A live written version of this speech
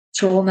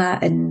trauma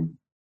and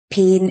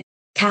pain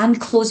can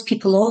close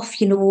people off.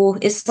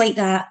 It's like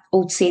that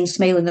old saying,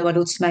 smile in the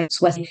world smiles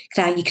with,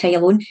 cry you cry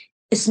alone.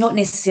 It's not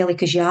necessarily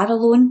because you are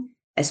alone.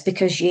 It's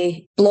because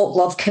you block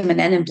love coming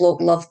in and block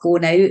love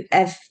going out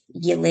if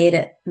you let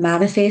it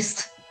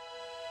manifest.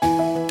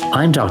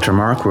 I'm Dr.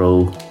 Mark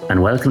Rowe,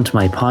 and welcome to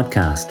my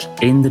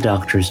podcast, In the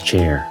Doctor's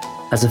Chair.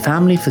 As a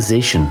family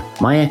physician,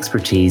 my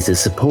expertise is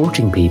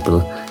supporting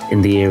people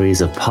in the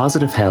areas of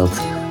positive health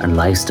and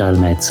lifestyle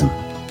medicine.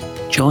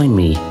 Join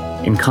me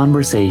in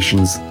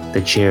conversations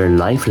that share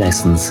life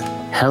lessons,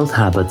 health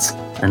habits,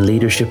 and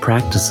leadership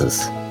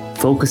practices,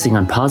 focusing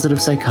on positive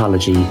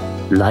psychology,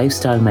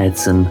 lifestyle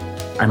medicine,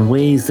 and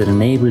ways that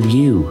enable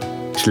you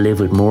to live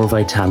with more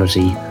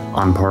vitality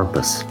on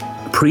purpose.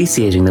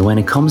 Appreciating that when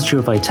it comes to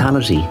your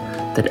vitality,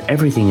 that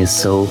everything is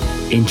so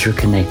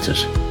interconnected.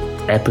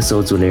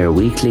 Episodes will air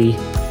weekly,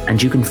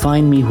 and you can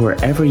find me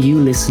wherever you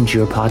listen to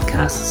your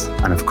podcasts,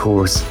 and of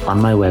course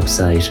on my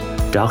website,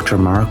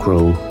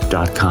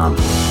 drmarkrowe.com.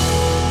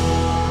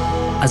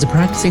 As a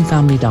practicing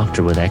family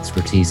doctor with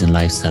expertise in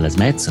lifestyle as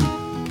medicine,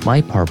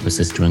 my purpose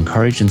is to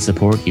encourage and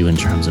support you in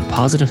terms of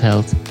positive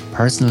health,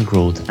 personal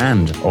growth,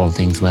 and all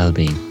things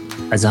well-being.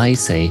 As I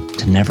say,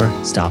 to never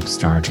stop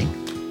starting.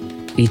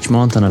 Each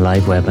month on a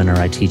live webinar,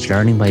 I teach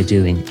learning by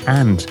doing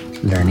and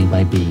learning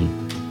by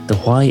being, the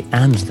why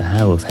and the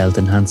how of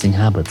health-enhancing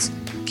habits,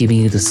 giving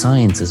you the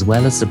science as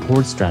well as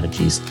support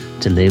strategies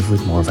to live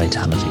with more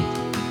vitality.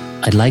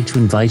 I'd like to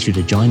invite you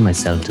to join my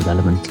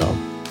Self-Development Club.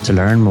 To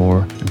learn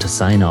more and to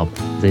sign up,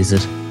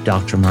 visit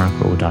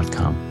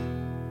drmarkrowe.com.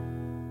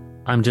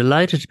 I'm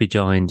delighted to be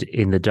joined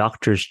in the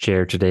doctor's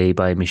chair today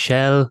by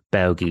Michelle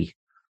Bauge.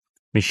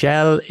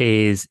 Michelle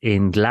is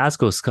in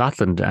Glasgow,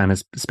 Scotland, and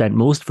has spent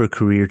most of her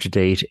career to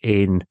date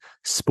in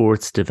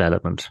sports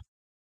development.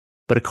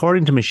 But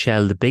according to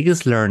Michelle, the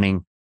biggest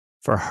learning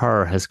for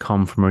her has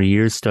come from her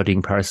years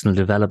studying personal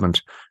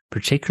development,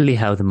 particularly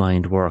how the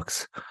mind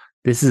works.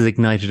 This has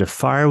ignited a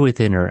fire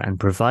within her and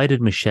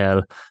provided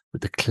Michelle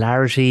with the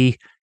clarity,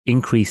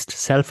 increased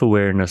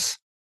self-awareness,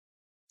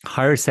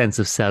 higher sense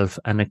of self,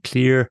 and a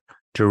clear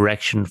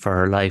direction for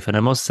her life. And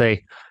I must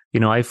say,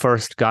 I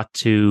first got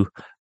to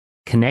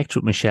connect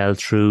with Michelle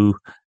through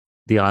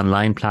the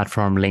online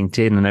platform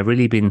LinkedIn, and I've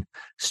really been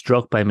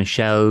struck by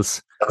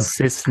Michelle's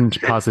consistent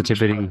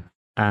positivity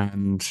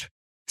and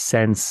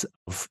sense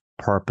of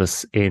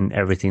purpose in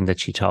everything that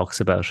she talks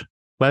about.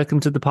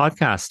 Welcome to the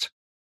podcast.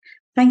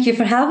 Thank you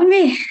for having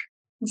me.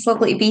 It's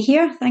lovely to be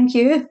here. Thank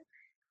you.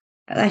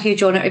 A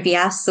huge honour to be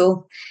asked.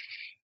 So,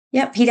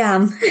 yep, here I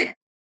am.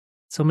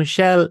 So,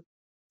 Michelle,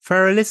 for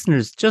our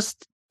listeners,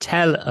 just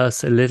tell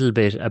us a little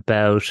bit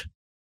about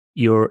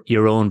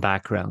your own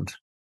background.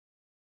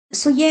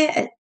 So,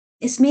 yeah,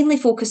 it's mainly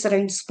focused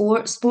around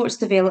sports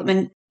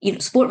development.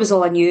 Sport was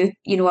all I knew.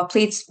 I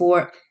played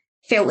sport,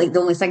 felt like the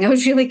only thing I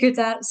was really good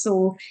at.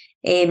 So,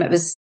 it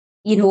was,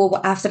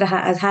 after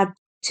I'd had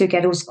two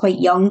girls quite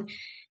young,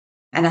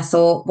 and I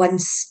thought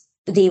once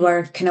they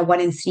were kind of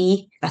 1 and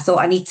 3, I thought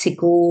I need to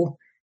go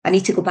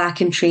back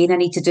and train. I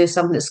need to do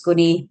something that's going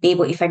to be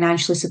able to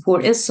financially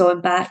support us. So I'm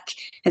back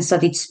and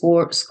studied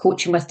sports,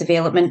 coaching with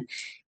development,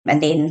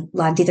 and then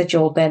landed a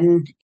job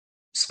in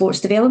sports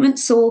development.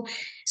 So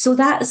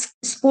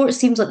sports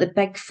seems like the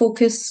big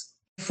focus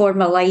for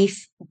my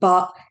life,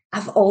 but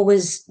I've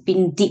always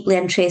been deeply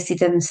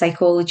interested in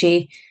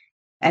psychology,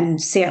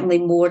 and certainly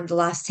more in the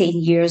last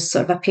 10 years,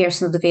 sort of a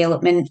personal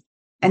development.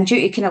 And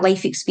due to kind of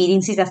life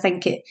experiences, I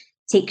think it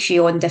takes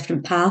you on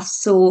different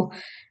paths. So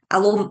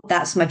although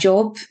that's my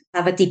job, I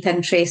have a deep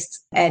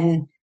interest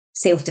in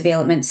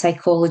self-development,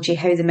 psychology,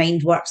 how the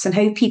mind works, and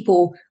how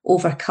people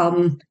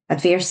overcome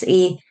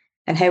adversity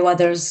and how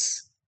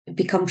others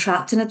become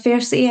trapped in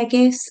adversity, I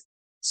guess.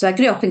 So I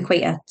grew up in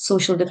quite a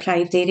socially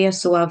deprived area.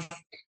 So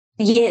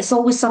it's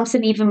always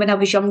something, even when I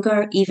was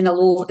younger, even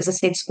although, as I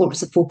said, sport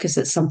was the focus,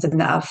 it's something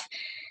that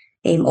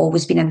I've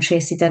always been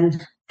interested in,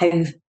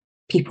 how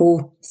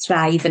people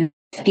thrive and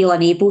feel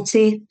unable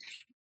to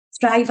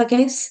thrive, I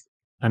guess.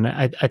 And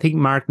I think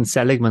Martin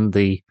Seligman,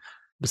 the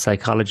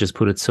psychologist,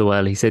 put it so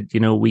well. He said,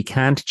 we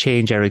can't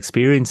change our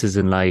experiences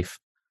in life,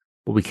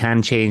 but we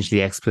can change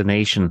the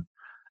explanation.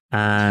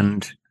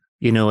 And,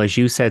 as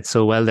you said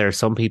so well there,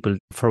 some people,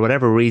 for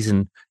whatever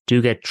reason,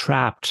 do get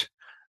trapped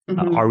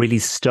or really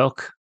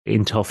stuck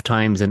in tough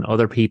times, and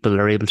other people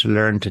are able to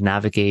learn to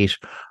navigate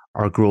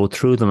or grow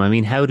through them. I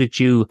mean, how did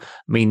you,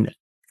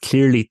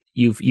 clearly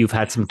you've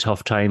had some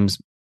tough times,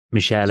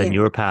 Michelle, in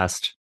your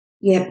past.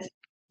 Yeah.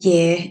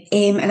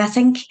 And I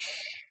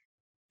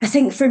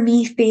think for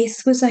me,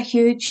 faith was a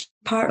huge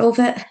part of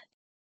it.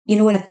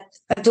 And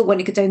I don't want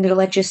to go down the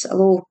religious,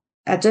 although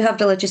I do have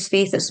religious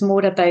faith. It's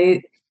more about,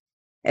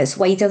 it's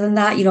wider than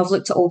that. I've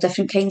looked at all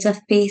different kinds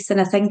of faith, and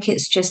I think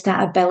it's just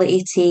that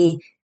ability to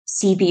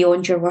see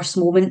beyond your worst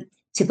moment,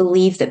 to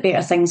believe that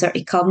better things are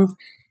to come.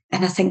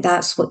 And I think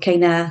that's what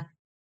kind of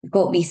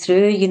got me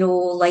through.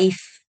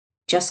 Life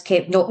just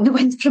kept knocking the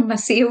wind from my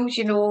sails,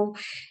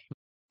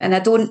 and I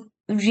don't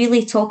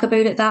really talk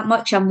about it that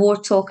much. I more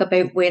talk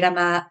about where I'm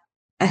at.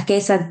 I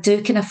guess I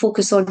do kind of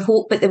focus on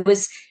hope, but there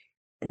was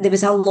there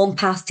was a long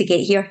path to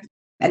get here.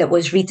 And it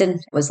was reading,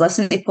 it was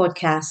listening to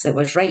podcasts, it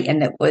was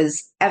writing, it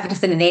was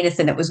everything and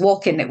anything. It was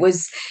walking, it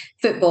was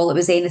football, it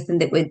was anything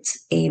that would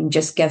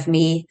just give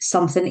me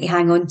something to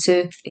hang on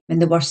to in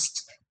the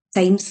worst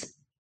times.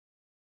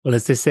 Well,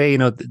 as they say,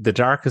 the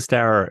darkest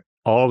hour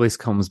always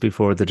comes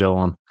before the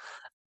dawn.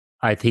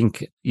 I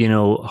think,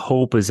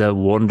 hope is a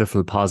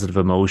wonderful, positive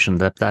emotion,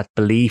 that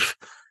belief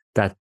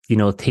that,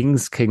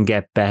 things can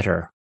get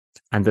better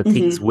and that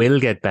things will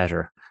get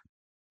better.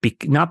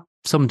 Not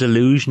some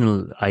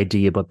delusional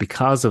idea, but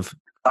because of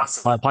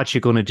what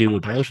you're going to do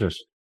about it.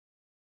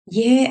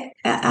 Yeah,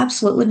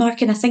 absolutely,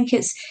 Mark. And I think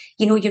it's,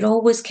 you're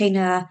always kind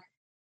of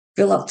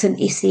reluctant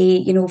to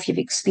say, if you've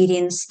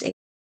experienced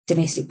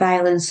domestic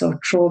violence or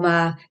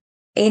trauma,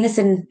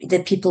 anything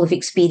that people have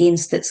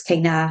experienced that's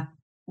kind of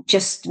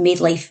just made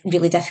life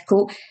really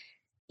difficult.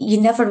 You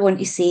never want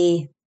to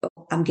say,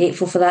 oh, I'm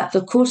grateful for that.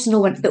 Of course, no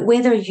one, but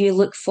whether you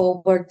look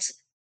forward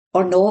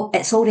or not,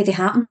 it's already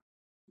happened.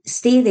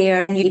 Stay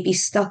there and you'd be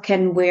stuck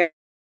in where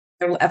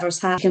whatever's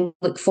happened,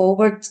 look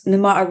forward. No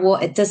matter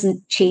what, it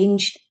doesn't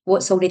change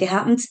what's already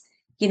happened,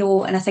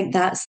 and I think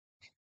that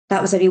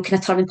was a real kind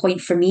of turning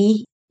point for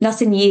me.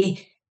 Nothing you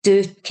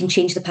do can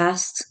change the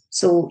past.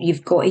 So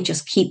you've got to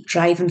just keep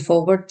driving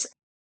forward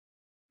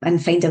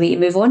and find a way to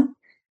move on.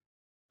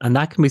 And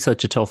that can be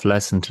such a tough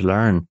lesson to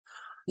learn.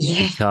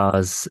 Yeah.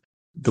 Because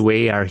the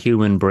way our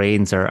human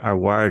brains are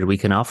wired, we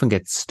can often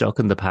get stuck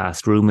in the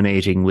past,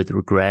 ruminating with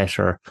regret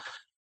or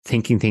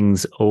thinking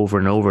things over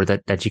and over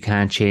that you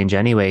can't change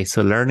anyway.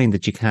 So learning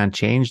that you can't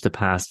change the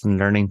past and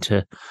learning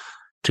to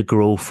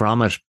grow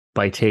from it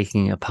by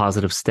taking a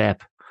positive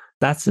step,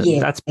 that's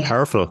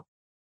powerful.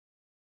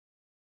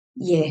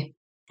 Yeah.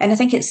 And I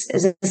think it's,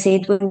 as I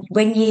said,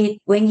 when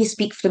you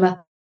speak from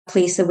a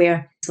place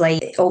where it's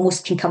like it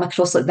almost can come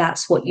across like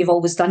that's what you've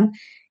always done.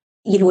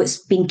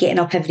 It's been getting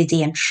up every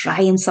day and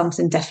trying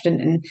something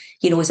different. And,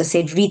 as I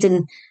said,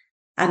 reading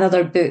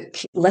another book,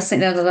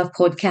 listening to another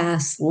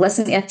podcast,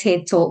 listening to a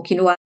TED talk,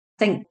 I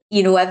think,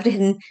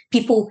 everything,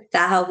 people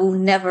that I will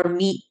never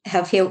meet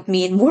have helped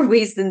me in more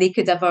ways than they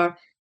could ever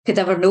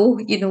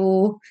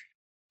know.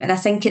 And I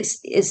think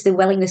it's the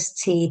willingness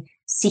to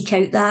seek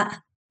out that,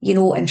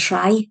 and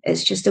try.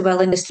 It's just a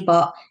willingness.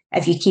 But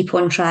if you keep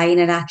on trying,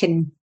 and I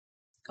can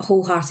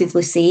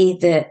wholeheartedly say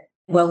that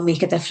will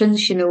make a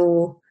difference,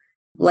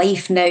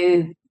 life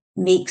now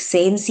makes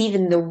sense.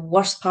 Even the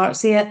worst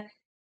parts of it,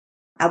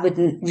 I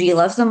wouldn't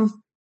relive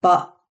them,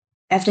 but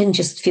everything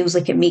just feels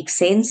like it makes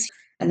sense.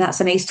 And that's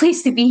a nice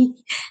place to be.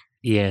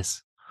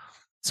 Yes.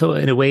 So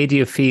in a way, do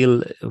you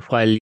feel,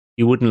 while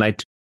you wouldn't like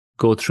to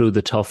go through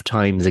the tough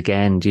times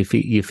again, do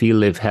you feel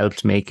they've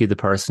helped make you the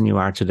person you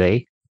are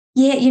today?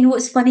 Yeah,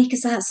 it's funny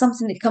because that's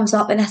something that comes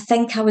up, and I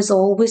think I was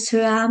always who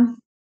I am.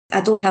 I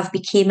don't have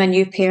became a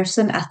new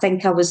person. I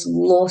think I was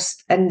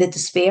lost in the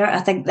despair. I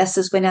think this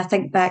is when I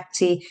think back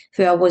to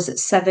who I was at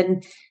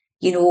 7,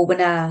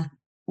 when I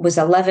was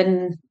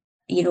 11,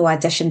 I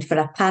auditioned for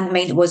a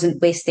pantomime. It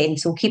wasn't West End,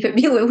 so keep it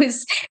real. It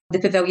was the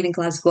Pavilion in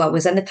Glasgow. I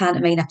was in the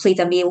pantomime. I played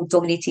a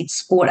male-dominated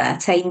sport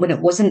at a time when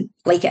it wasn't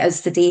like it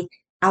is today.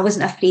 I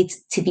wasn't afraid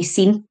to be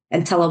seen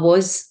until I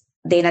was.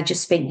 Then I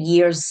just spent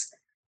years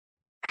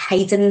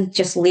hiding,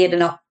 just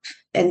layering up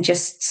and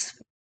just,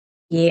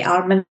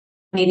 arming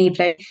Mary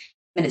Brown.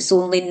 And it's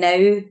only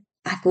now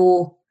I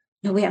go,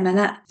 no, wait a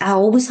minute. I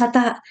always had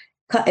that.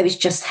 It was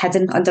just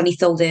hidden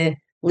underneath all the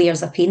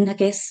layers of pain, I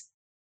guess.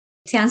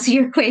 To answer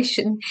your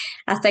question,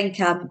 I think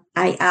I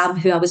am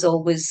who I was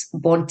always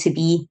born to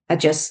be. I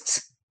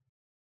just,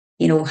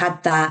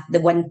 had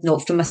the wind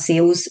knocked from my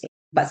sails.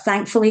 But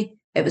thankfully,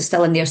 it was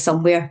still in there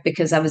somewhere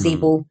because I was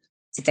able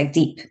to dig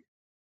deep.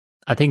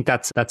 I think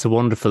that's a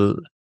wonderful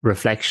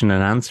reflection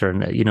and answer.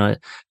 And,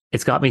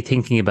 it's got me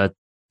thinking about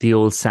the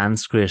old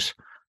Sanskrit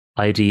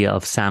idea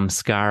of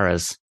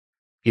samskaras.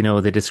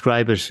 They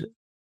describe it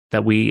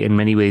that we, in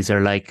many ways,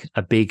 are like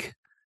a big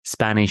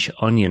Spanish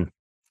onion.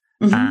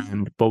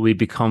 But we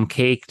become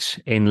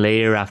caked in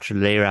layer after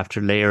layer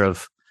after layer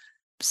of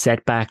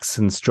setbacks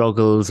and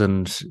struggles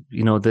and,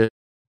 the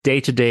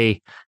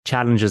day-to-day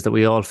challenges that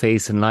we all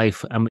face in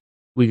life. And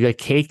we get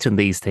caked in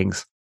these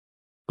things.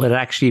 But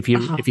actually, if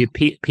you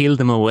peel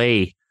them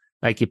away,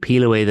 like you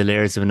peel away the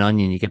layers of an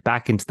onion, you get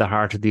back into the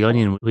heart of the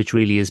onion, which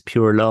really is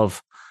pure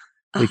love,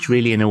 which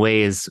really, in a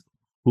way, is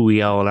who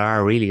we all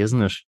are, really,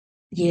 isn't it?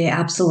 Yeah,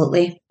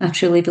 absolutely. I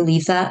truly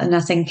believe that. And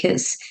I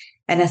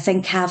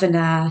think having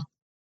a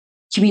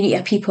community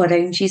of people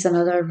around you is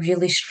another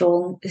really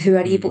strong, who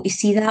are able to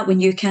see that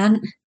when you can't.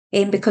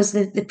 Because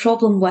the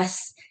problem with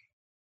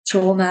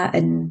trauma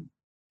and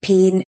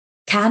pain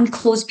can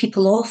close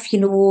people off.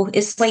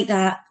 It's like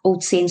that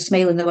old saying,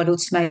 smile in the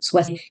world smiles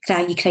with,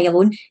 cry you cry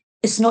alone.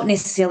 It's not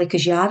necessarily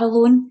because you are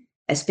alone.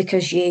 It's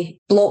because you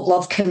block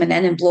love coming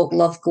in and block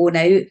love going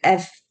out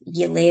if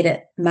you let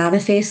it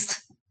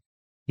manifest.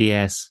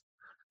 Yes.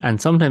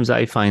 And sometimes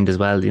I find as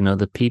well,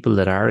 the people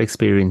that are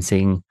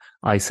experiencing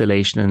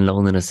isolation and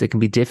loneliness, it can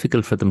be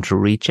difficult for them to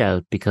reach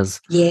out because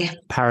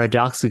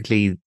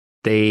paradoxically,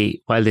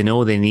 while they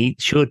know they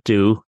should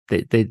do,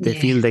 they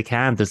feel they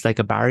can't. There's like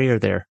a barrier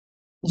there.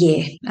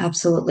 Yeah,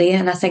 absolutely.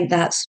 And I think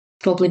that's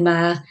probably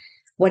my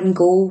one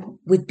goal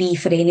would be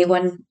for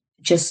anyone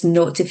just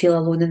not to feel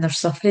alone in their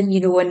suffering,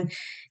 and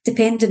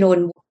depending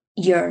on what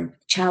your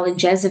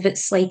challenge is, if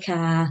it's like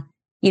I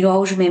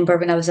always remember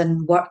when I was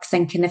in work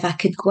thinking if I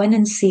could go in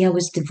and say I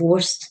was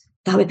divorced,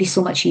 that would be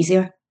so much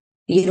easier.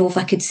 If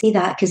I could say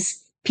that, because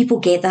people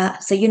get that.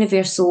 It's a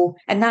universal,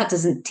 and that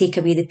doesn't take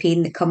away the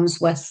pain that comes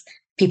with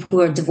people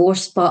who are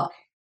divorced, but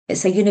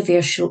it's a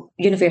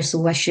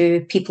universal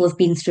issue. People have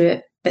been through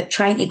it, but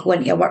trying to go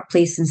into a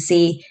workplace and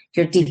say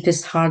your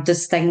deepest,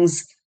 hardest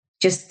things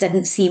just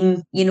didn't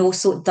seem,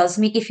 so it does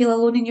make you feel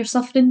alone in your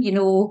suffering,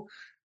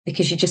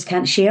 because you just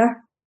can't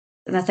share.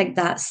 And I think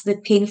that's the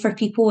pain for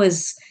people,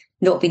 is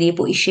not being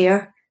able to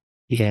share.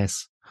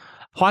 Yes.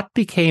 What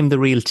became the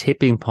real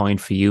tipping point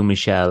for you,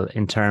 Michelle,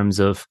 in terms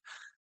of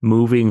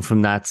moving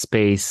from that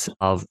space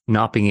of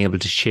not being able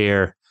to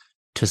share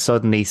to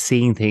suddenly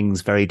seeing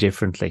things very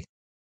differently?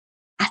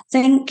 I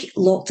think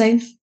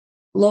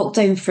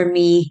lockdown for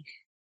me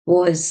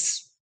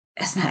was,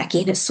 isn't it,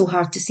 again, it's so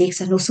hard to say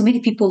because I know so many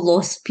people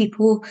lost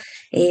people,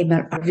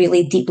 are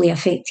really deeply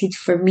affected.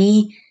 For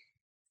me,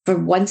 for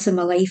once in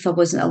my life, I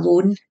wasn't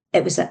alone.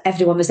 It was that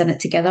everyone was in it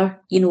together.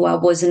 I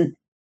wasn't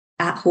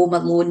at home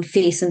alone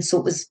facing, so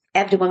it was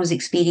everyone was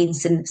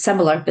experiencing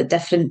similar but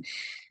different.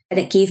 And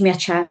it gave me a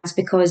chance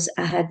because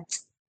I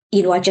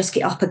just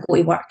get up and go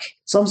to work.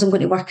 As long as I'm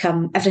going to work,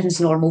 everything's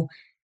normal.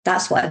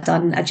 That's what I'd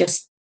done. I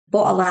just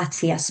bought a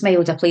latte, I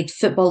smiled, I played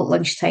football at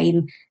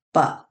lunchtime,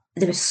 but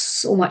there was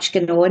so much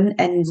going on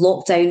in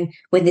lockdown.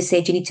 When they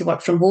said you need to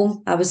work from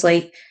home, I was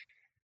like,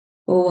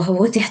 oh,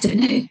 what do I do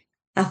now?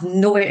 I have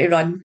nowhere to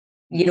run.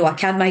 I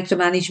can't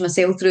micromanage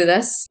myself through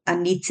this. I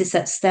need to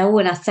sit still.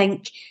 And I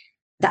think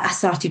that I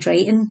started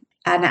writing.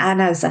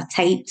 And as I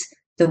typed,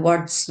 the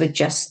words would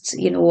just,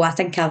 I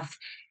think I've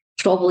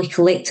probably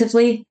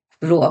collectively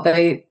wrote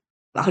about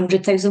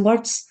 100,000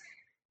 words,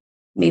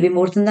 maybe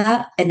more than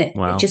that. And it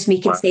Wow. just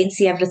making sense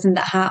of everything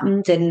that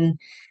happened. And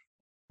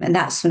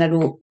that's when I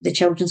wrote the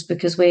children's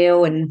book as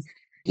well. And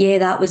yeah,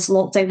 that was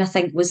lockdown, I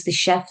think, was the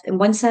shift. And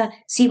once I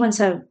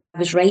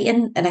was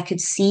writing and I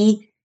could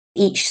see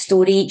each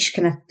story, each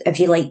kind of, if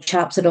you like,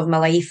 chapter of my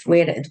life,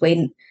 where it had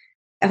went,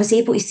 I was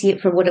able to see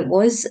it for what it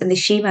was. And the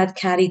shame I'd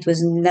carried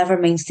was never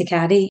mine to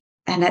carry.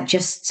 And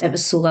it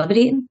was so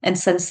liberating. And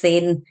since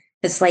then,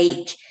 it's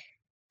like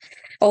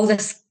all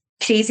this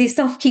crazy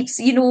stuff keeps,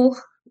 being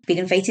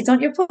invited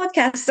on your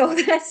podcast, all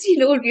this,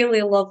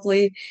 really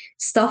lovely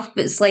stuff.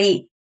 It's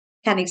like,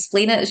 can't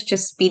explain it. It's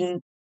just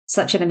been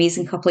such an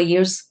amazing couple of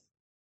years.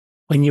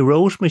 When you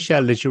wrote,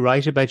 Michelle, did you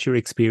write about your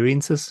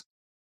experiences?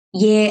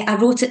 Yeah, I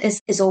wrote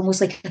it as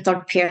almost like a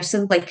third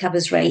person, like I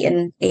was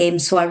writing.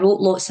 So I wrote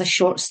lots of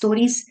short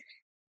stories,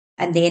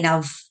 and then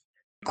I've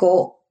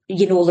got,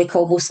 like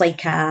almost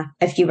like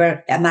if you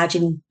were,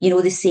 imagine,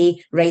 they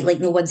say, write like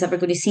no one's ever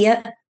going to see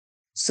it.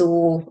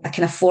 So I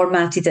kind of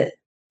formatted it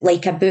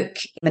like a book,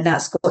 and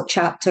that's got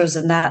chapters,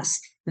 and that's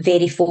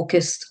very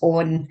focused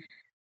on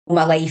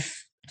my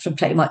life from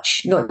pretty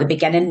much not at the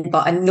beginning,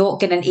 but I'm not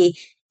getting into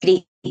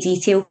great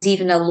details,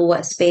 even although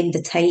I spend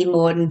the time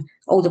on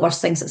all the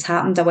worst things that's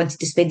happened. I wanted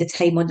to spend the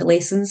time on the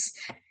lessons.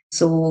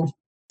 So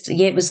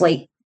yeah, it was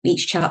like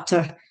each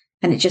chapter,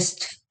 and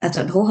I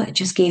don't know, it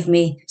just gave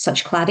me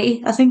such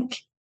clarity, I think.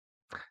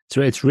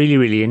 So it's really,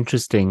 really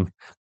interesting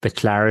the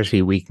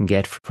clarity we can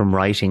get from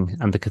writing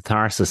and the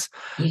catharsis.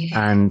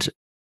 Yeah. And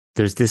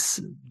there's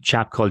this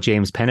chap called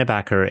James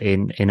Pennebaker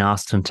in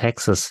Austin,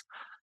 Texas,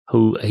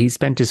 who he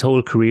spent his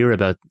whole career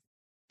about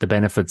the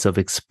benefits of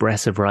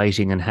expressive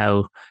writing and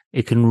how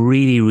it can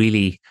really,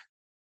 really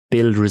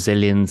build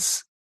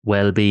resilience,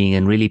 well-being,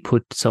 and really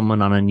put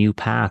someone on a new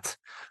path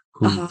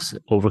who's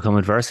overcome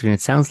adversity. And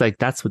it sounds like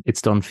that's what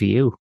it's done for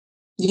you.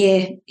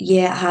 Yeah,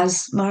 it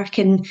has, Mark.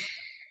 And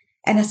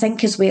I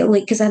think as well,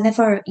 like, because I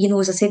never,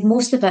 as I said,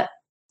 most of it,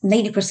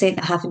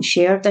 90% I haven't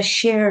shared. I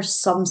share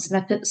some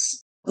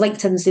snippets.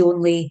 LinkedIn's the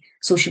only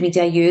social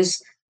media I use.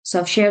 So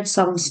I've shared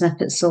some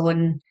snippets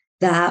on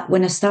that.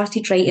 When I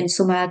started writing,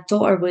 so my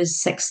daughter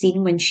was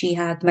 16 when she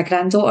had my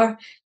granddaughter,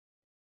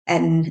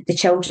 and the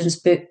children's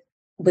book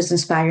was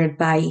inspired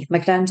by my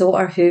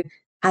granddaughter, who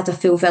had a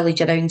full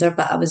village around her,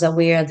 but I was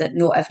aware that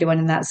not everyone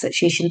in that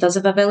situation does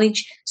have a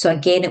village. So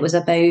again, it was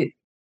about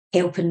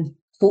helping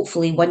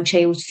hopefully one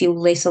child feel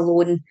less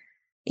alone,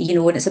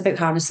 and it's about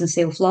harnessing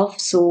self-love.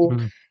 So,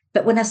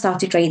 but when I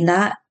started writing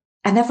that,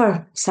 I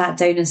never sat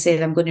down and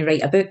said, I'm going to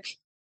write a book.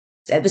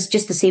 It was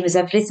just the same as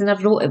everything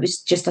I've wrote. It was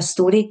just a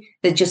story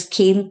that just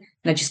came, and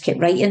I just kept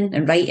writing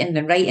and writing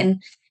and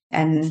writing.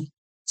 And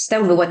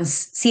still no one's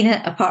seen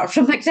it apart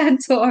from my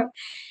granddaughter.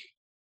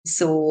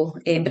 So,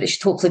 but it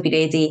should hopefully be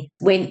ready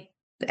when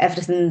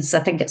everything's, I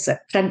think it's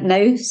at print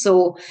now.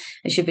 So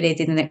it should be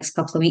ready in the next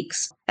couple of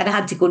weeks. And I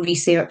had to go and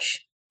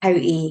research how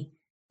to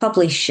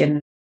publish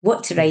and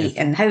what to write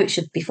and how it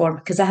should be formed,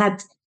 because I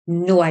had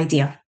no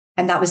idea.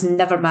 And that was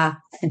never my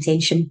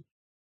intention.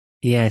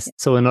 Yes.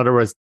 So in other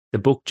words, the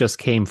book just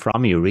came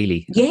from you,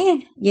 really. Yeah.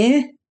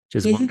 Which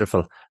is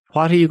wonderful.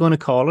 What are you going to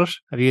call it?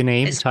 Have you a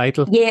name,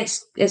 title? Yeah,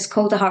 it's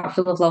called A Heart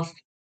Full of Love.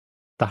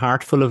 The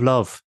Heart Full of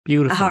Love. A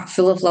Beautiful. Heart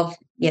Full of Love.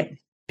 Yep.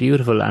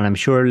 Beautiful. And I'm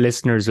sure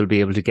listeners will be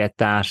able to get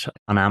that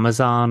on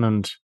Amazon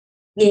and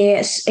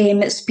Yeah,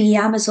 it's by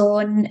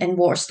Amazon and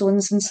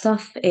Waterstones and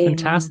stuff.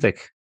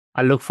 fantastic.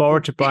 I look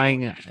forward to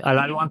buying.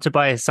 I want to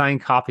buy a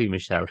signed copy,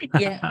 Michelle.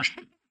 Yeah.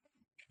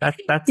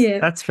 Yeah.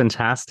 That's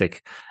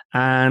fantastic.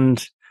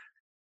 And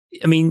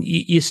I mean,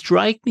 you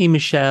strike me,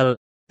 Michelle,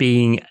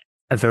 being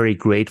a very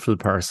grateful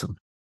person.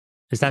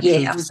 Is that true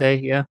Yeah. to say?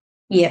 Yeah.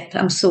 Yeah,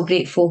 I'm so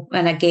grateful.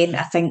 And again,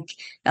 I think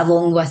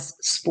along with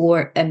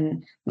sport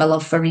and my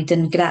love for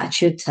reading,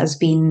 gratitude has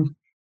been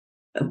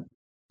a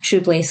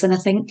true blessing, I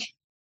think.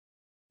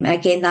 And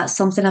again, that's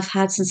something I've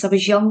had since I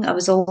was young. I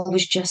was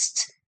always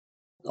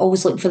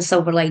looking for the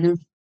silver lining.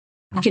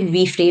 I can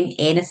reframe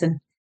anything.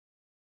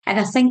 And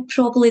I think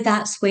probably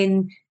that's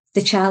when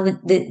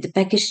the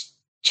biggest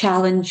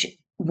challenge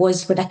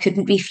was when I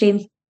couldn't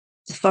reframe.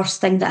 The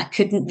first thing that I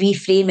couldn't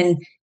reframe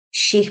and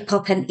shape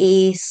up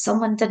into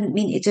someone didn't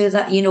mean to do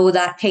that,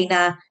 that kind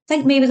of, I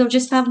think maybe they're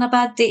just having a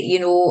bad day,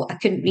 I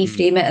couldn't Mm.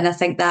 reframe it. And I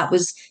think that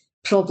was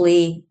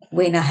probably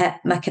when I hit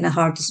my kind of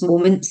hardest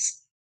moments.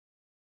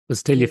 But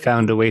still, you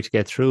found a way to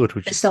get through it,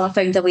 which But is still I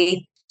found a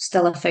way.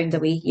 Still I found a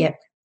way. Yep.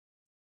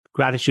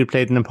 gratitude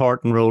played an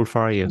important role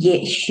for you. Yeah,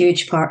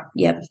 huge part.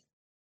 Yep.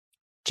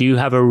 Do you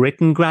have a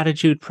written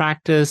gratitude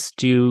practice?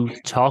 Do you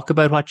talk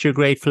about what you're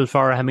grateful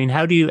for? I mean,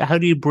 how do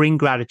you bring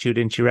gratitude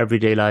into your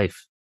everyday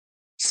life?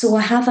 So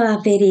I have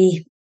a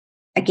very,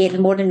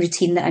 again, morning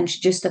routine that I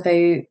introduced about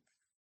a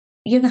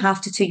year and a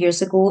half to 2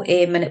 years ago.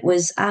 And it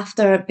was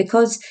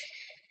because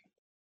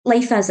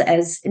life as it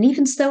is, and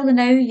even still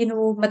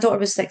now, my daughter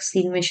was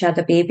 16 when she had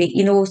a baby,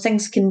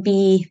 things can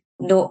be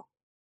not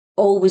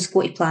always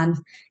go to plan.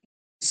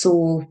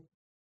 So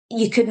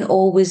you couldn't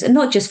always, and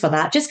not just for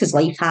that, just because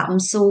life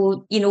happens.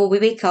 So, we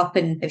wake up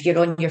and if you're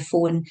on your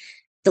phone,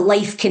 the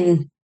life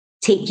can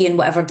take you in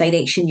whatever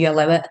direction you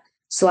allow it.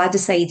 So I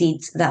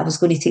decided that I was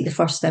going to take the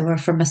first hour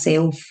for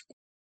myself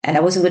and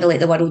I wasn't going to let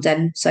the world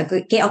in. So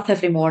I get up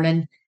every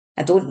morning.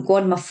 I don't go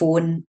on my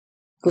phone,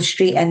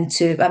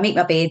 I make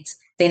my bed,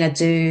 then I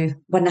do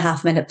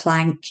 1.5 minute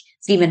plank,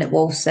 3 minute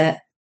wall sit,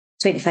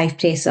 25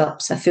 press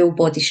ups, a full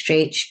body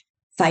stretch,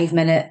 5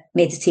 minute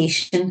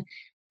meditation.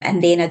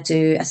 And then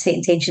I set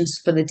intentions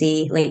for the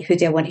day, like who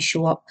do I want to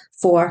show up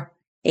for,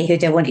 who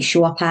do I want to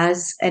show up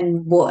as,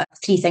 and what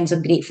 3 things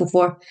I'm grateful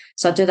for.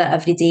 So I do that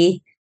every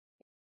day.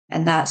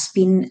 And that's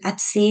been,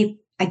 I'd say,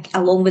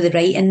 along with the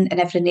writing and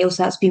everything else,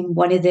 that's been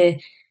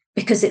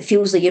because it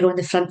feels like you're on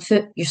the front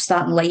foot. You're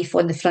starting life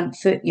on the front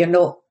foot. You're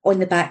not on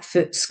the back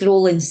foot,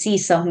 scrolling, see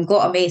something,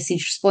 got a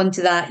message, respond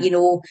to that.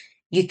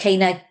 You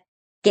kind of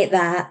get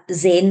that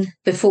zen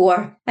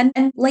before,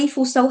 and life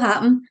will still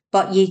happen.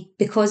 But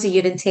because of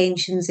your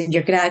intentions and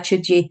your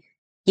gratitude,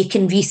 you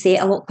can reset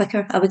a lot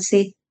quicker, I would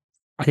say.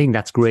 I think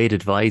that's great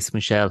advice,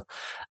 Michelle.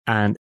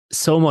 And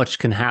so much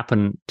can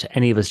happen to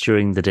any of us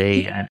during the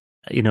day. And,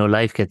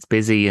 life gets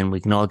busy and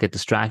we can all get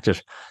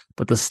distracted.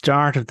 But the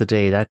start of the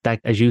day, that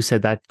as you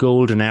said, that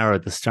golden hour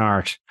at the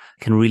start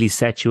can really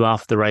set you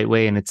off the right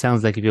way. And it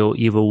sounds like you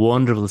have a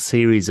wonderful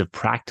series of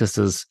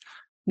practices.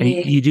 And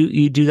Yeah.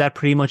 you do that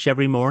pretty much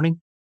every morning?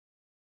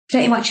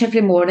 Pretty much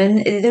every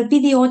morning. There'll be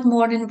the odd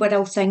morning where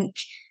I'll think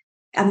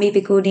I'm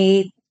maybe going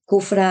to go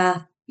for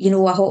a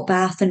hot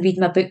bath and read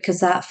my book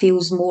because that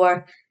feels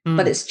more,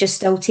 but it's just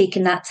still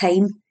taking that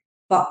time.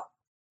 But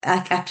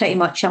I pretty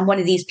much, I'm one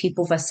of these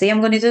people, if I say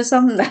I'm going to do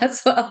something,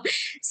 that's what,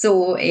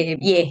 so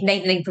yeah,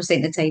 99%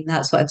 of the time,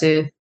 that's what I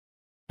do.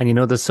 And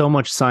there's so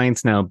much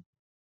science now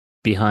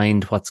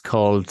behind what's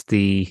called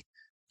the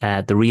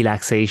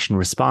relaxation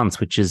response,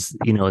 which is,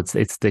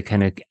 it's the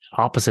kind of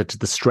opposite to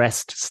the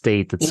stressed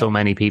state that so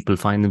many people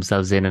find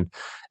themselves in. And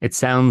it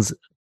sounds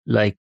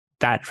like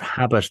that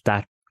habit,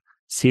 that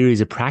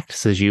series of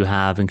practices you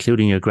have,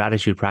 including your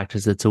gratitude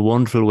practice, it's a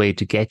wonderful way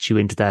to get you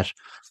into that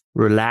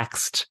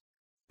relaxed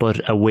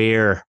but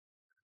aware,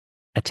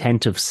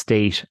 attentive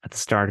state at the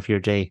start of your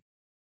day.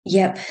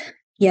 Yep.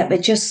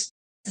 It just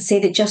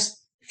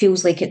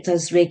feels like it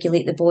does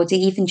regulate the body,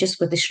 even just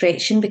with the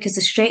stretching, because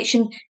the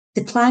stretching,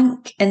 the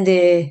plank and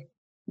the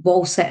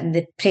wall sit and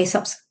the press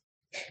ups,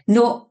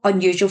 not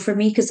unusual for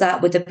me because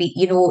that would have been,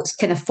 it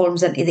kind of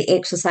forms into the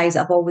exercise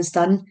I've always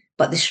done.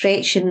 But the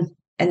stretching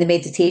and the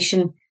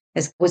meditation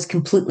was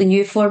completely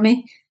new for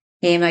me.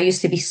 I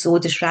used to be so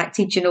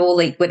distracted,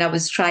 like when I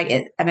was trying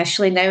it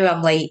initially. Now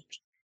I'm like,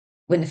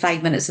 when the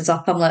 5 minutes is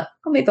up, I'm like,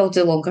 oh, maybe I'll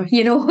do longer,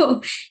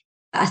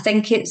 I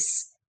think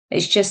it's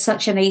just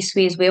such a nice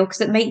way as well,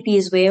 because it might be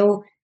as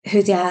well,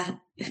 who do I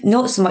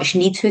not so much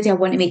need, who do I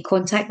want to make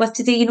contact with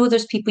today?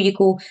 There's people you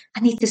go, I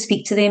need to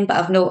speak to them, but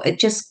I've not. It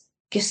just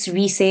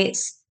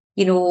resets,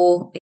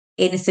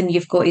 anything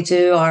you've got to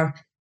do, or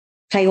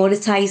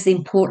prioritise the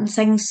important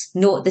things,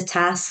 not the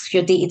tasks,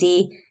 your day to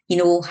day,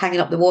 hanging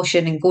up the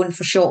washing and going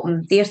for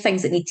shopping. They're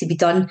things that need to be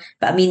done,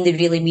 but I mean the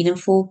really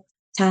meaningful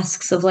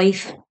tasks of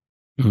life.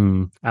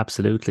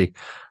 Absolutely.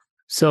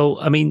 So,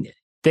 I mean,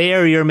 they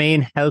are your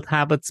main health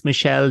habits,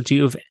 Michelle. Do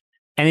you have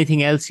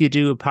anything else you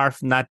do apart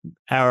from that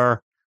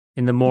hour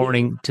in the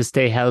morning to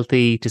stay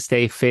healthy, to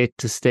stay fit,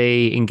 to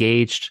stay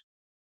engaged?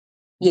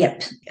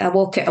 Yep,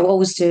 I'll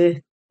always do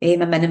a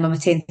minimum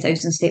of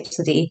 10,000 steps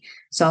a day.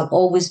 So I'll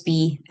always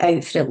be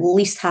out for at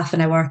least half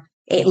an hour,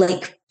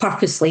 like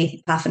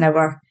purposely half an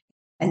hour.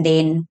 And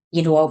then,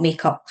 I'll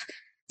make up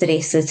the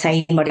rest of the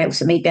time, or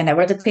else it might be an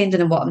hour,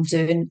 depending on what I'm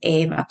doing.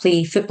 I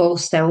play football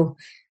still,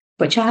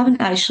 which I haven't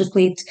actually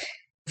played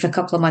for a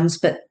couple of months,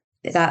 but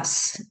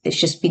it's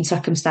just been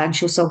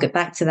circumstantial. So I'll get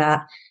back to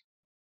that.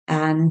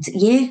 And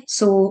yeah,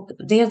 so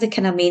they're the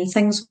kind of main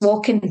things.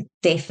 Walking,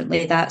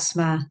 definitely,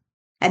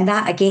 and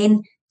that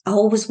again, I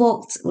always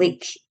walked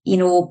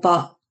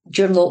but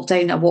during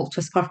lockdown, I walked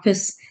with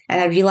purpose. And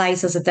I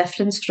realised there's a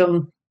difference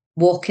from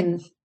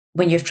walking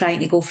when you're trying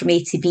to go from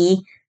A to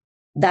B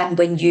than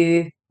when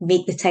you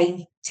make the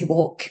time to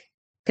walk.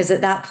 Because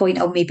at that point,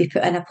 I'll maybe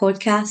put in a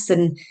podcast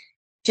and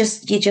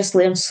you just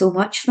learn so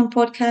much from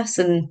podcasts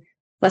and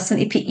listen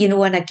to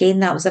people, and again,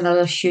 that was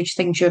another huge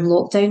thing during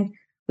lockdown,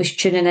 was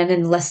tuning in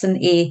and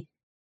listening to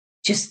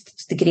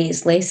just the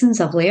greatest lessons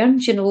I've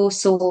learned.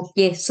 So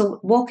yeah, so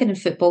walking and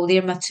football,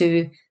 they're my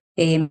two.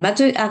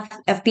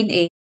 I've been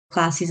to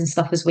classes and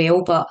stuff as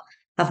well, but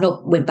I've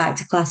not went back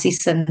to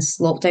classes since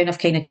lockdown. I've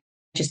kind of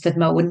just did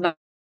my own,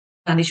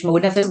 manage my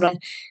own everything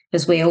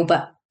as well,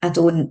 but I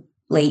don't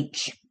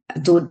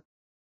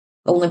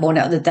only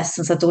monitor the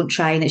distance. I don't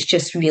try, and it's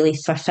just really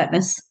for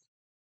fitness.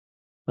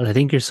 Well, I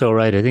think you're so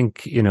right. I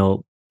think,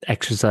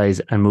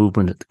 exercise and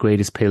movement are the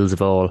greatest pills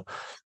of all.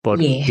 But,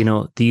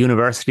 Yeah. The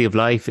university of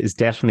life is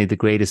definitely the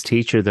greatest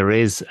teacher there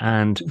is.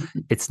 And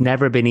it's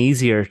never been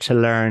easier to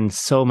learn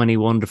so many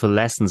wonderful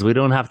lessons. We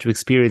don't have to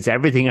experience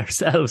everything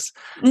ourselves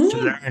to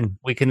learn.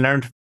 We can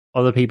learn from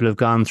other people who have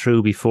gone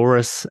through before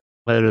us,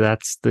 whether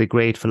that's the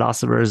great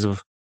philosophers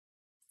of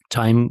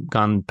time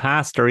gone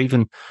past or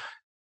even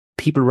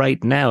people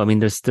right now. I mean,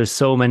 there's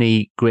so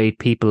many great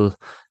people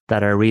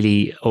that are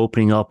really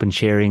opening up and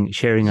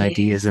sharing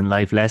ideas and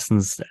life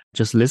lessons.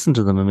 Just listen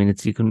to them. I mean,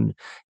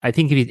 I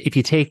think if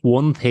you take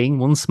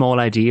one small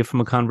idea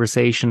from a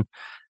conversation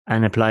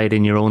and apply it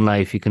in your own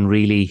life, you can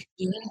really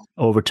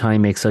over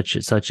time make such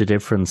a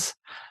difference.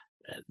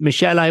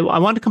 Michelle, I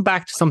want to come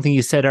back to something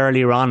you said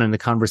earlier on in the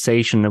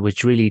conversation,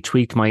 which really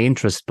tweaked my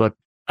interest, but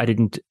I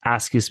didn't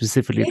ask you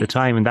specifically at the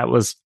time. And that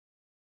was,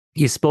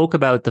 you spoke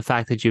about the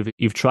fact that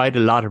you've tried a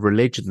lot of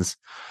religions,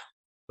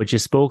 but you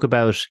spoke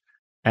about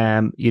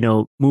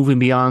moving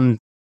beyond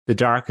the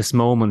darkest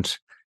moment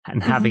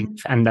and having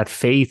and that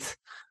faith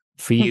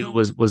for you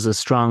was a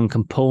strong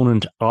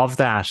component of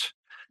that.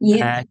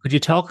 Yeah. Could you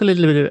talk a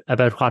little bit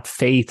about what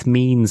faith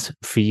means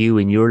for you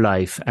in your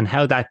life and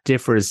how that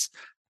differs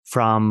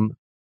from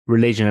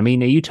religion? I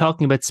mean, are you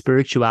talking about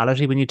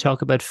spirituality when you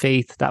talk about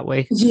faith that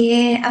way?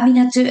 Yeah, I mean,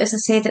 I do. As I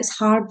said, it's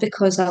hard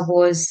because I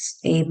was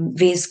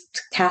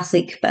raised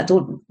Catholic, but I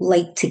don't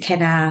like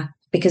to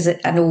because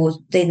I know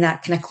then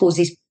that kind of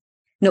closes,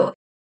 no,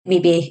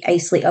 maybe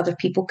isolate other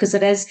people, because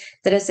there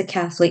is a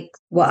Catholic,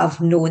 what I've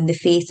known, the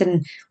faith.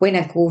 And when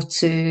I go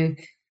to,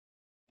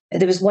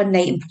 there was one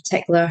night in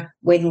particular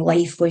when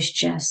life was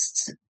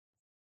it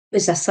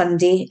was a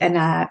Sunday, and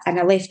I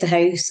left the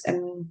house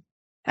and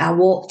I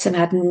walked and I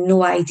had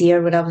no idea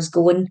where I was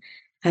going.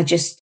 I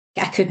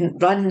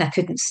couldn't run, I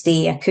couldn't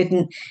stay,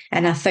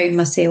 and I found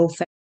myself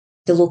at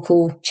the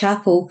local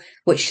chapel,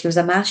 which there was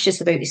a mass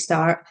just about to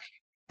start,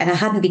 and I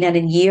hadn't been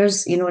in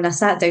years, and I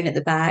sat down at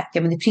the back,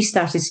 and when the priest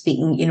started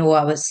speaking,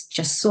 I was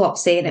just so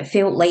upset, and it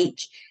felt like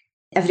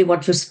every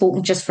word was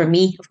spoken just for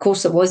me. Of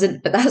course it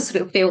wasn't, but that's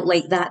what it felt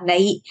like that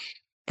night.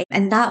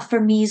 And that for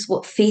me is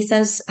what faith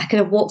is. I could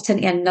have walked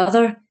into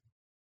another,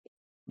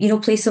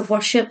 place of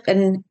worship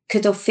and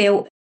could have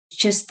felt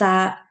just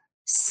that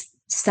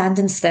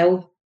standing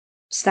still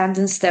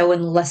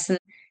and listening.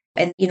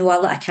 And, I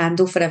lit a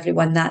candle for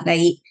everyone that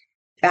night.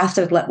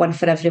 After I'd lit one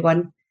for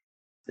everyone,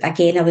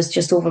 again, I was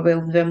just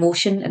overwhelmed with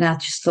emotion. And I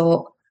just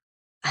thought,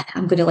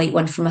 I'm going to light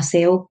one for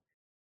myself.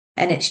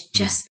 And it's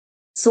just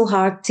so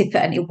hard to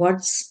put into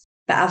words.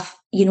 But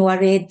I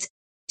read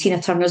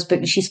Tina Turner's book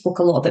and she spoke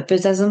a lot about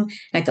Buddhism. And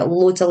I got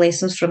loads of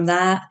lessons from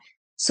that.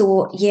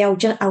 So yeah,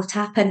 I'll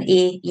tap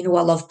into,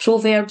 I love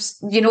proverbs,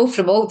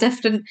 from all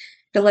different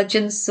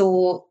religions.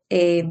 So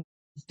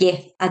yeah,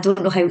 I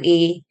don't know how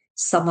to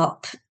sum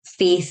up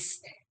faith.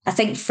 I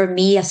think for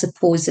me, I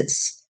suppose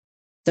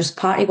there's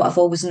part of what I've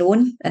always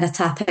known, and I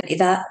tap into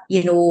that,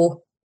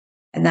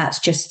 and that's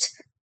just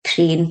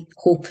praying,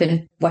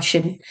 hoping,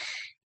 wishing.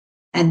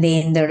 And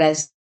then there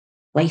is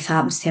life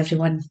happens to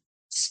everyone,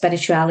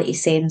 spirituality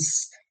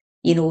sense,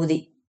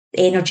 the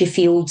energy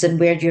fields and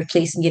where you're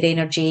placing your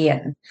energy,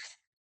 and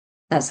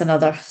that's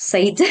another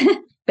side,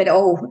 but it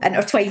all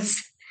intertwines,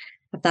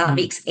 if that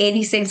makes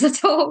any sense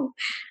at all.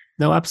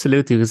 No,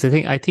 absolutely. Because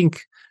I think,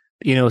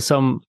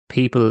 some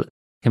people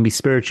can be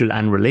spiritual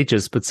and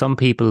religious, but some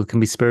people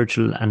can be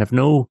spiritual and have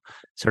no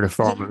sort of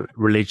formal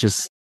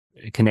religious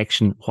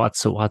connection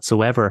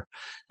whatsoever.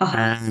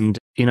 And,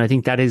 I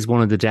think that is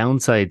one of the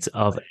downsides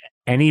of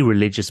any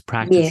religious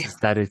practice, is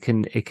that it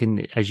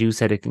can, as you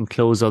said, it can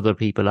close other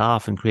people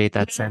off and create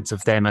that sense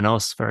of them and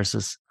us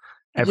versus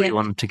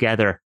everyone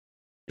together.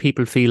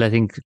 people feel, I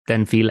think,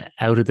 then feel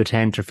out of the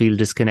tent or feel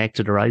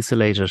disconnected or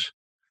isolated.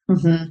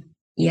 Mm-hmm.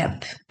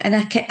 Yep. And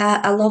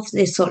I love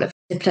this sort of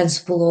the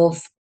principle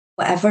of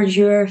whatever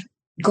your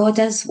God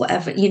is,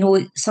 whatever,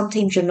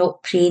 sometimes you're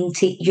not praying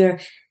you're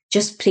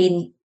just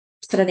praying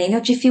for an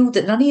energy field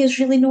that none of us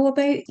really know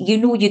about.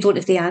 You don't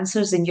have the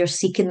answers and you're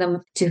seeking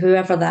them to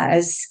whoever that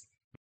is.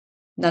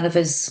 None of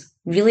us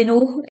really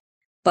know,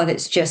 but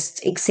it's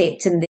just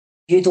accepting that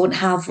you don't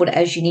have what it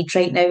is you need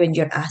right now and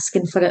you're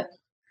asking for it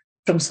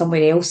from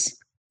somewhere else,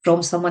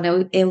 from someone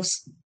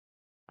else.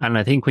 And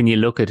I think when you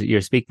look at,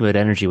 you're speaking about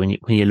energy, when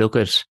you look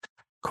at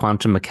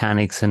quantum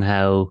mechanics and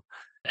how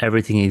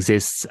everything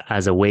exists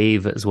as a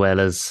wave as well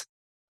as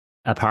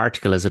a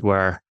particle, as it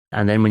were.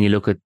 And then when you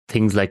look at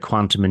things like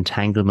quantum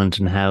entanglement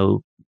and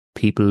how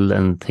people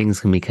and things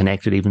can be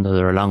connected, even though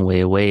they're a long way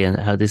away, and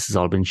how this has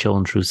all been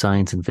shown through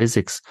science and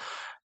physics,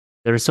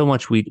 there is so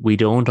much we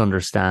don't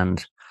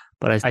understand.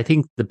 But I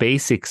think the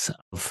basics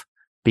of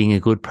being a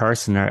good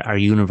person are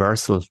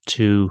universal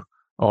to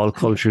all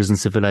cultures and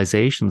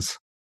civilizations.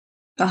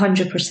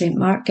 100%,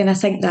 Mark. And I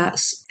think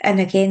and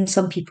again,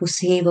 some people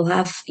say, well,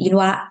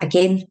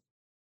 again,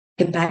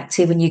 going back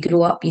to when you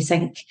grow up, you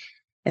think,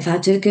 if I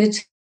do good,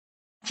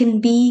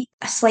 can be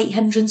a slight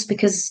hindrance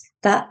because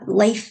that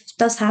life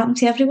does happen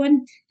to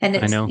everyone. And I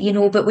it's,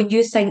 know. But when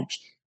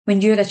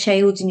you're a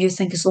child and you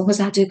think, as long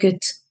as I do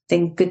good,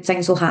 then good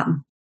things will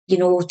happen.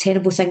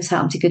 Terrible things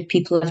happen to good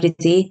people every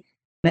day.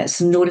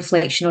 It's no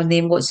reflection on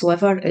them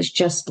whatsoever. It's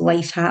just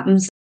life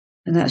happens.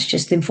 And that's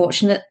just the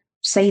unfortunate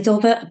side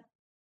of it.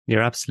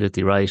 You're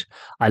absolutely right.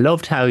 I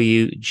loved how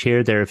you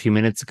shared there a few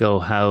minutes ago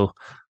how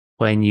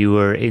when you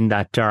were in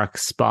that dark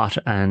spot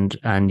and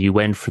you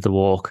went for the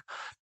walk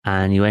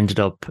and you ended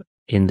up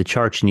in the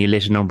church and you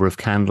lit a number of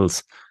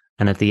candles,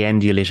 and at the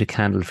end you lit a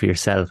candle for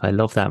yourself. I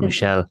love that,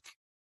 Michelle.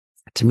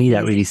 To me,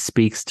 that really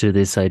speaks to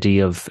this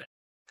idea of,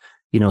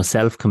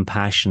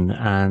 self-compassion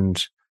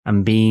and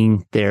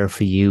being there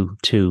for you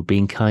too,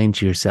 being kind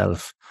to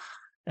yourself,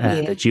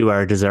 that you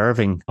are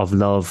deserving of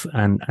love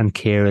and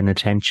care and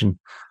attention.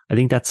 I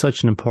think that's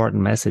such an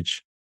important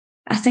message.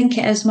 I think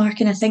it is, Mark,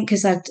 and I think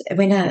because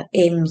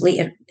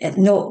later,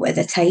 not at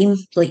the time,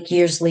 like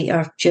years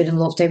later during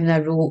lockdown, when I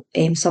wrote,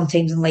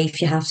 sometimes in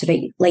life you have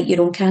to light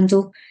your own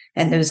candle,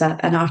 and there was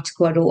an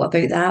article I wrote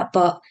about that.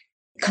 But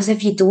because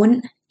if you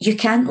don't, you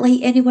can't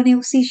light anyone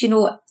else's.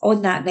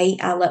 On that night,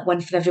 I lit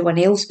one for everyone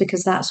else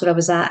because that's where I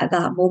was at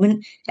that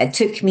moment. It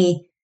took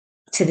me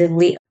to the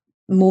late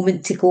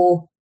moment to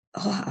go,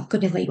 oh, I'm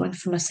going to light one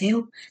for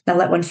myself. And I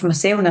lit one for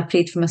myself and I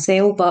prayed for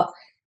myself, but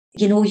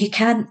you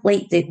can't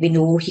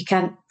you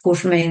can't pour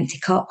from an empty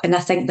cup. And I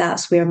think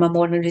that's where my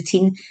morning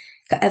routine,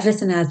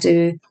 everything I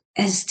do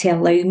is to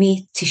allow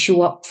me to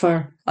show up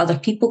for other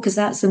people, because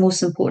that's the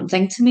most important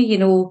thing to me.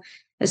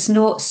 It's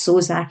not so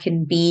as I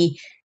can be,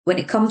 when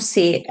it comes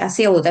to, I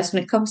say all of this,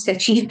 when it comes to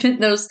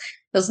achievement,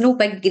 there's no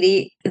big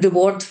great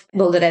reward.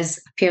 Well, there is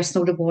a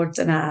personal reward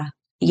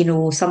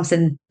and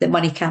something that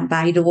money can't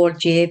buy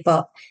reward you,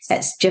 but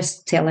it's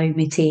just to allow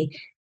me to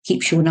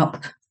keep showing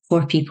up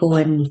for people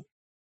and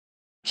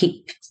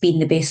keep being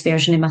the best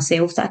version of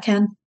myself that I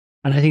can.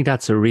 And I think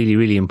that's a really,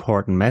 really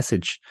important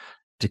message,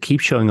 to keep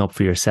showing up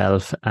for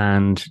yourself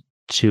and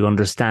to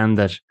understand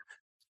that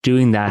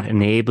doing that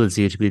enables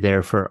you to be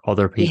there for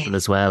other people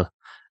as well.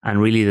 And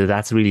really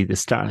that's really the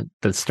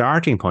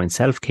starting point.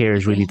 Self-care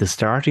is really the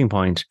starting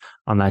point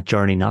on that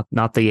journey,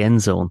 not the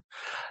end zone.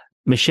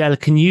 Michelle,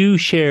 can you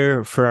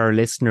share for our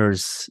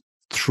listeners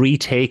 3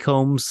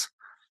 take-homes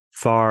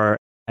for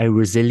a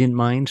resilient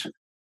mind?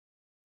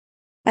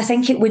 I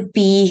think it would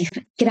be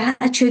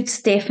gratitude,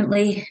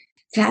 definitely.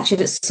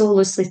 Gratitude is so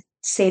loosely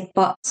said,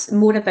 but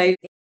more about,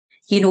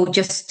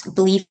 just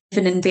believing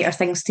in better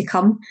things to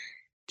come.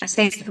 A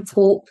sense of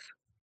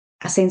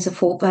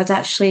hope. I'd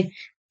actually,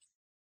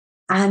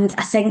 and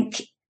I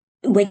think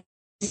when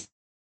you have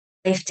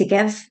left to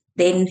give,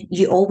 then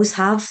you always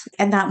have.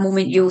 In that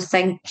moment, you'll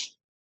think,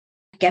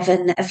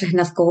 given everything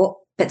I've got,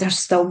 but there's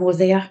still more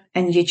there.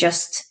 And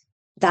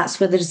that's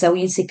where the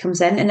resiliency comes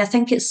in. And I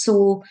think it's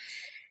so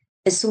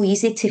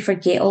easy to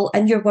forget all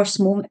in your worst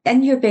moment,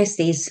 in your best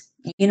days.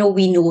 We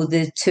know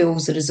the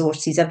tools, the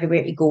resources,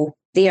 everywhere to go.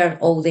 They are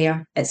all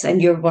there. It's in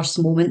your worst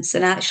moments.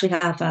 And I actually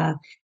have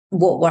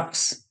what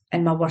works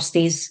in my worst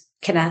days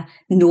kind of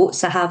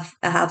notes. I have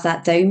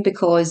that down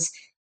because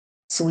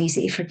it's so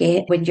easy to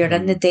forget when you're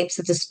in the depths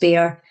of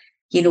despair.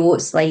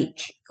 It's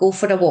like, go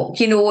for a walk.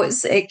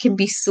 It can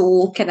be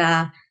so kind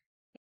of,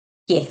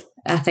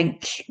 I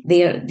think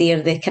they're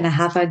the kind of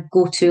have a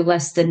go-to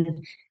list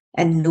and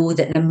know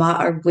that no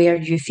matter where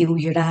you feel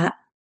you're at,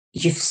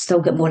 you've still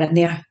got more in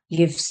there.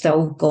 You've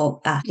still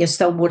got you're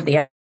still more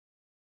there.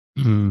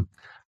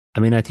 I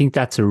mean, I think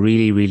that's a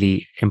really,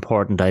 really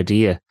important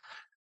idea.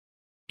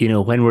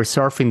 When we're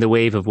surfing the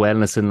wave of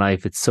wellness in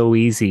life, it's so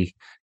easy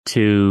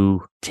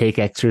to take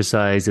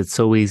exercise. It's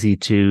so easy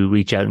to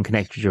reach out and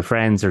connect with your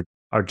friends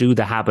or do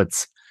the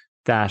habits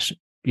that,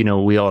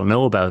 we all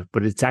know about.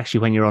 But it's actually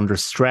when you're under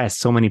stress,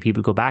 so many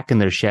people go back in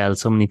their shell.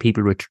 So many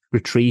people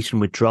retreat and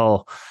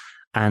withdraw.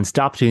 and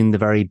stop doing the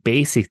very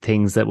basic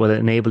things that will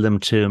enable them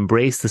to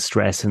embrace the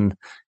stress and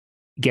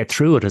get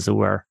through it, as it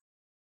were.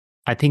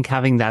 I think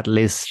having that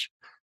list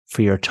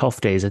for your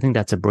tough days, I think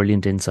that's a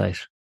brilliant insight.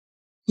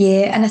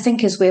 Yeah, and I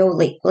think as well,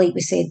 like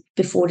we said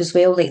before as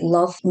well, like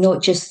love,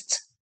 not just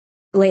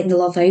letting the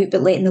love out,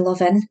 but letting the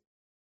love in.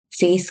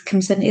 Faith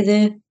comes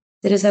into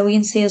the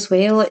resiliency as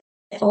well. It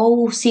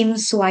all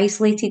seems so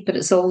isolated, but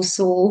it's all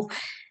so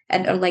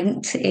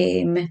interlinked.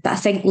 But I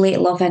think let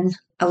love in,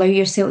 allow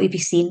yourself to be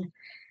seen,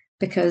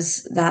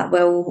 because that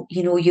will,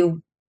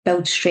 you'll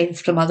build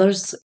strength from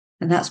others.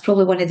 And that's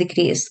probably one of the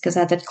greatest, because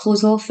I did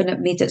close off and it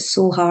made it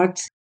so hard.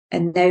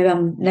 And now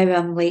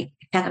I'm like,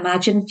 I can't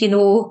imagine,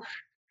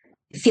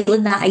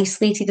 feeling that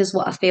isolated is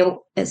what I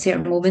felt at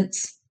certain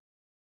moments.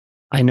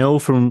 I know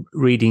from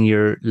reading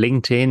your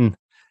LinkedIn,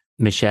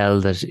 Michelle,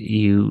 that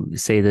you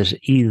say that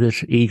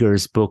Edith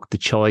Eger's book, The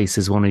Choice,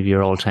 is one of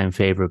your all-time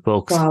favorite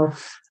books. Wow.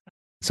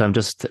 So I'm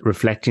just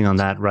reflecting on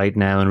that right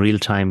now in real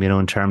time,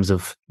 in terms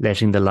of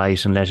letting the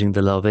light and letting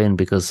the love in,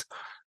 because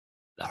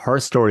her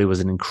story was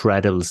an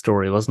incredible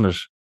story, wasn't it?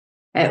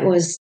 It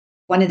was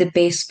one of the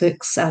best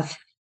books I've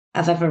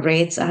ever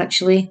read,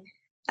 actually.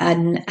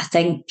 And I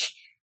think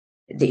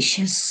that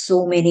she has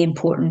so many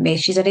important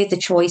messages. I read The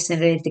Choice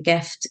and I read The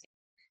Gift,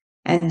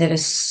 and there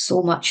is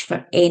so much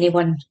for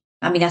anyone.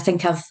 I mean, I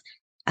think I've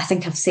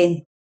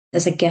sent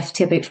as a gift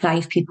to about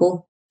 5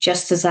 people,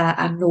 just as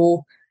I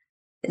know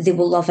they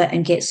will love it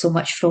and get so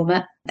much from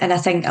it. And I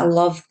think I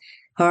love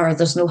her.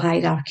 There's no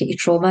hierarchy to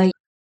trauma.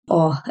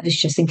 Oh, it was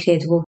just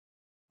incredible.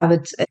 I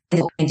would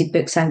recommended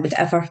books I would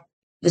ever. It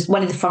was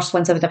one of the first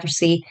ones I would ever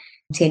say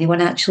to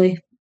anyone. Actually,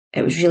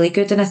 it was really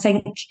good. And I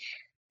think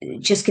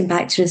just going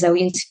back to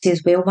resilience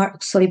as well,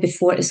 Mark. Sorry,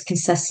 before, it's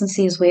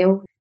consistency as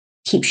well.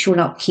 Keep showing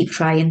up, keep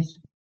trying.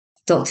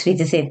 Dr.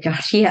 Edith Edgar.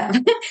 Yeah,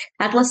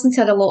 I'd listened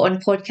to her a lot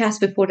on podcasts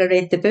before I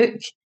read the book,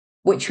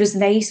 which was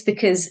nice,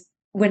 because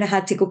when I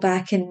had to go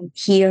back and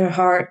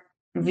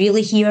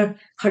really hear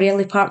her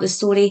early part of the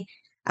story,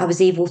 I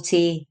was able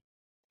to,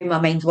 my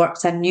mind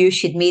worked. I knew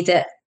she'd made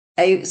it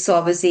out, so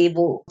I was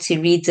able to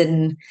read,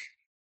 and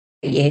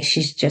yeah,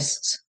 she's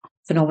just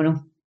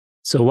phenomenal.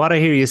 So what I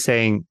hear you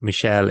saying,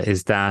 Michelle,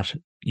 is that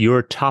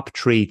your top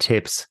 3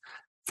 tips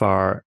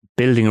for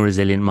building a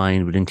resilient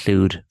mind would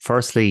include,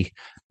 firstly,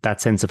 that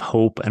sense of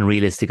hope and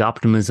realistic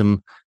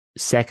optimism.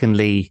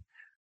 Secondly,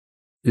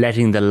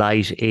 letting the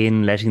light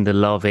in, letting the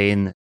love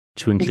in,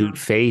 to include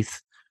faith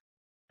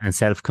and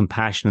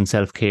self-compassion and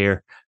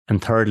self-care.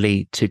 And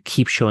thirdly, to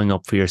keep showing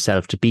up for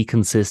yourself, to be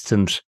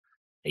consistent,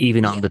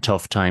 even on the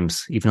tough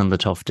times, even on the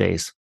tough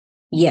days.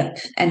 Yep.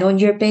 And on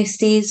your best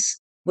days,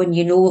 when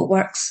you know it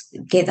works,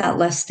 get that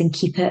list and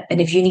keep it.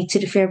 And if you need to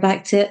refer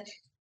back to it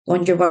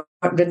on your work,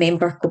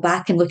 remember, go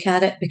back and look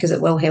at it, because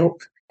it will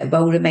help. It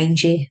will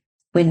remind you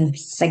when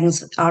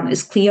things aren't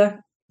as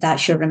clear.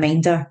 That's your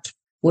reminder,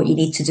 what you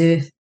need to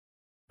do.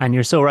 And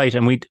you're so right.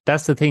 And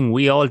that's the thing.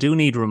 We all do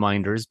need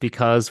reminders,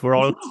 because we're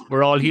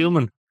all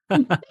human.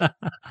 I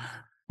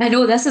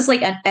know, this is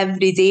like an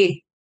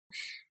everyday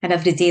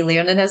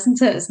learning,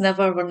 isn't it?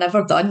 We're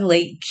never done.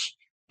 Like,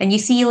 and you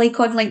see, like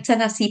on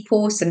LinkedIn, I see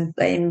posts and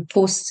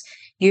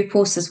you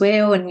post as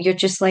well, and you're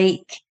just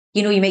like,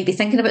 you might be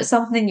thinking about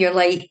something, and you're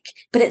like,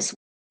 but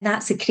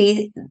that's the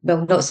crazy.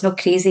 Well, no, it's not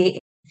crazy.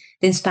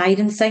 The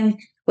inspiring thing,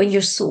 when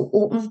you're so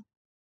open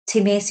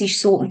to message,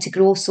 so open to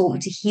grow, so open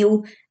to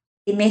heal,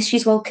 the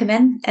messages will come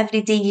in.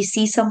 Every day you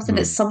see something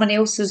that someone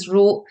else has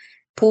wrote,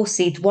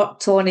 posted,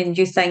 worked on, and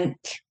you think,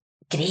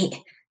 great.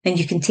 And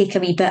you can take a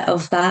wee bit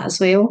of that as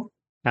well.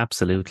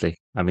 Absolutely.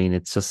 I mean,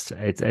 it's just,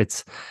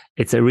 it's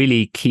a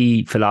really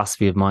key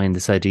philosophy of mine,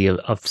 this idea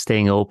of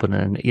staying open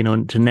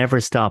and, to never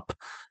stop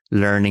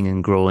learning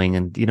and growing.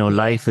 And,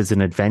 life is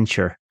an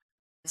adventure,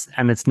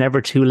 and it's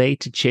never too late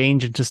to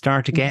change and to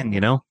start again,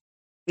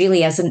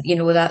 Really isn't,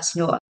 that's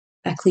not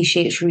a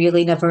cliche. It's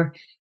really never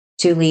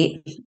too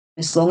late.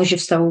 As long as you're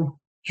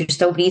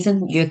still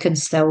breathing, you can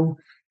still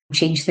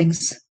change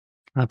things.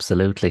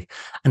 Absolutely.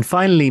 And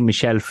finally,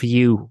 Michelle, for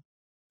you,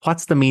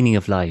 what's the meaning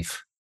of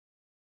life?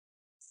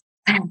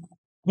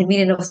 The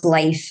meaning of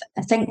life.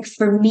 I think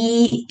for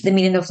me, the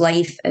meaning of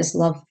life is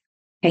love,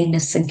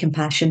 kindness, and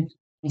compassion.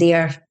 They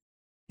are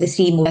the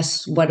 3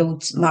 most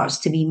world marks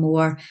to me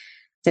more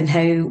than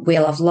how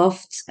well I've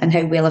loved and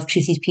how well I've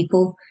treated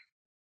people.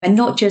 And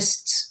not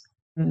just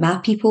my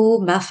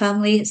people, my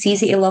family. It's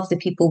easy to love the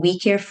people we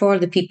care for,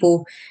 the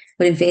people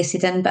we're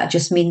invested in, but I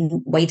just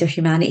mean wider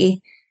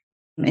humanity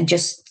and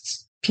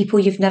just people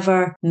you've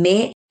never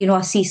met.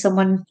 I see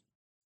someone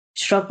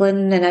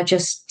struggling and I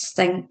just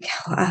think,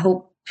 I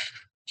hope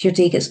your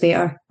day gets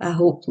better. I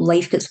hope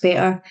life gets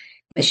better.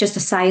 It's just a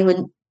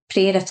silent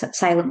prayer, a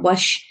silent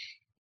wish.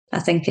 I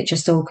think it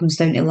just all comes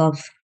down to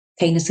love,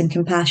 kindness, and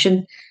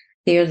compassion.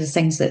 They're the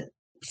things that,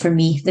 for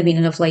me, the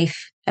meaning of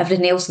life.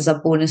 Everything else is a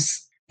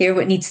bonus. They're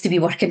what needs to be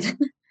working.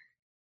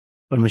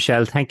 Well,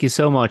 Michelle, thank you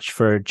so much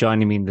for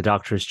joining me in the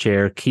doctor's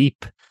chair.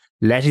 Keep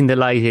letting the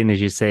light in,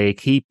 as you say.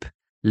 Keep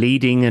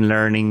leading and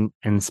learning,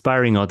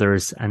 inspiring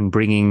others, and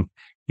bringing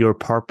your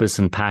purpose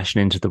and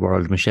passion into the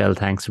world. Michelle,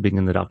 thanks for being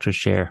in the doctor's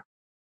chair.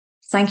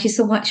 Thank you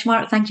so much,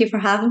 Mark. Thank you for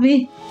having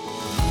me.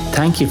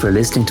 Thank you for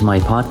listening to my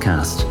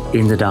podcast,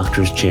 In the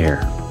Doctor's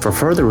Chair. For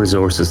further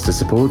resources to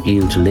support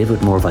you to live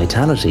with more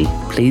vitality,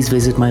 please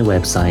visit my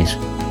website,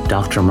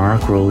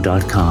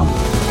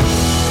 drmarkrowe.com.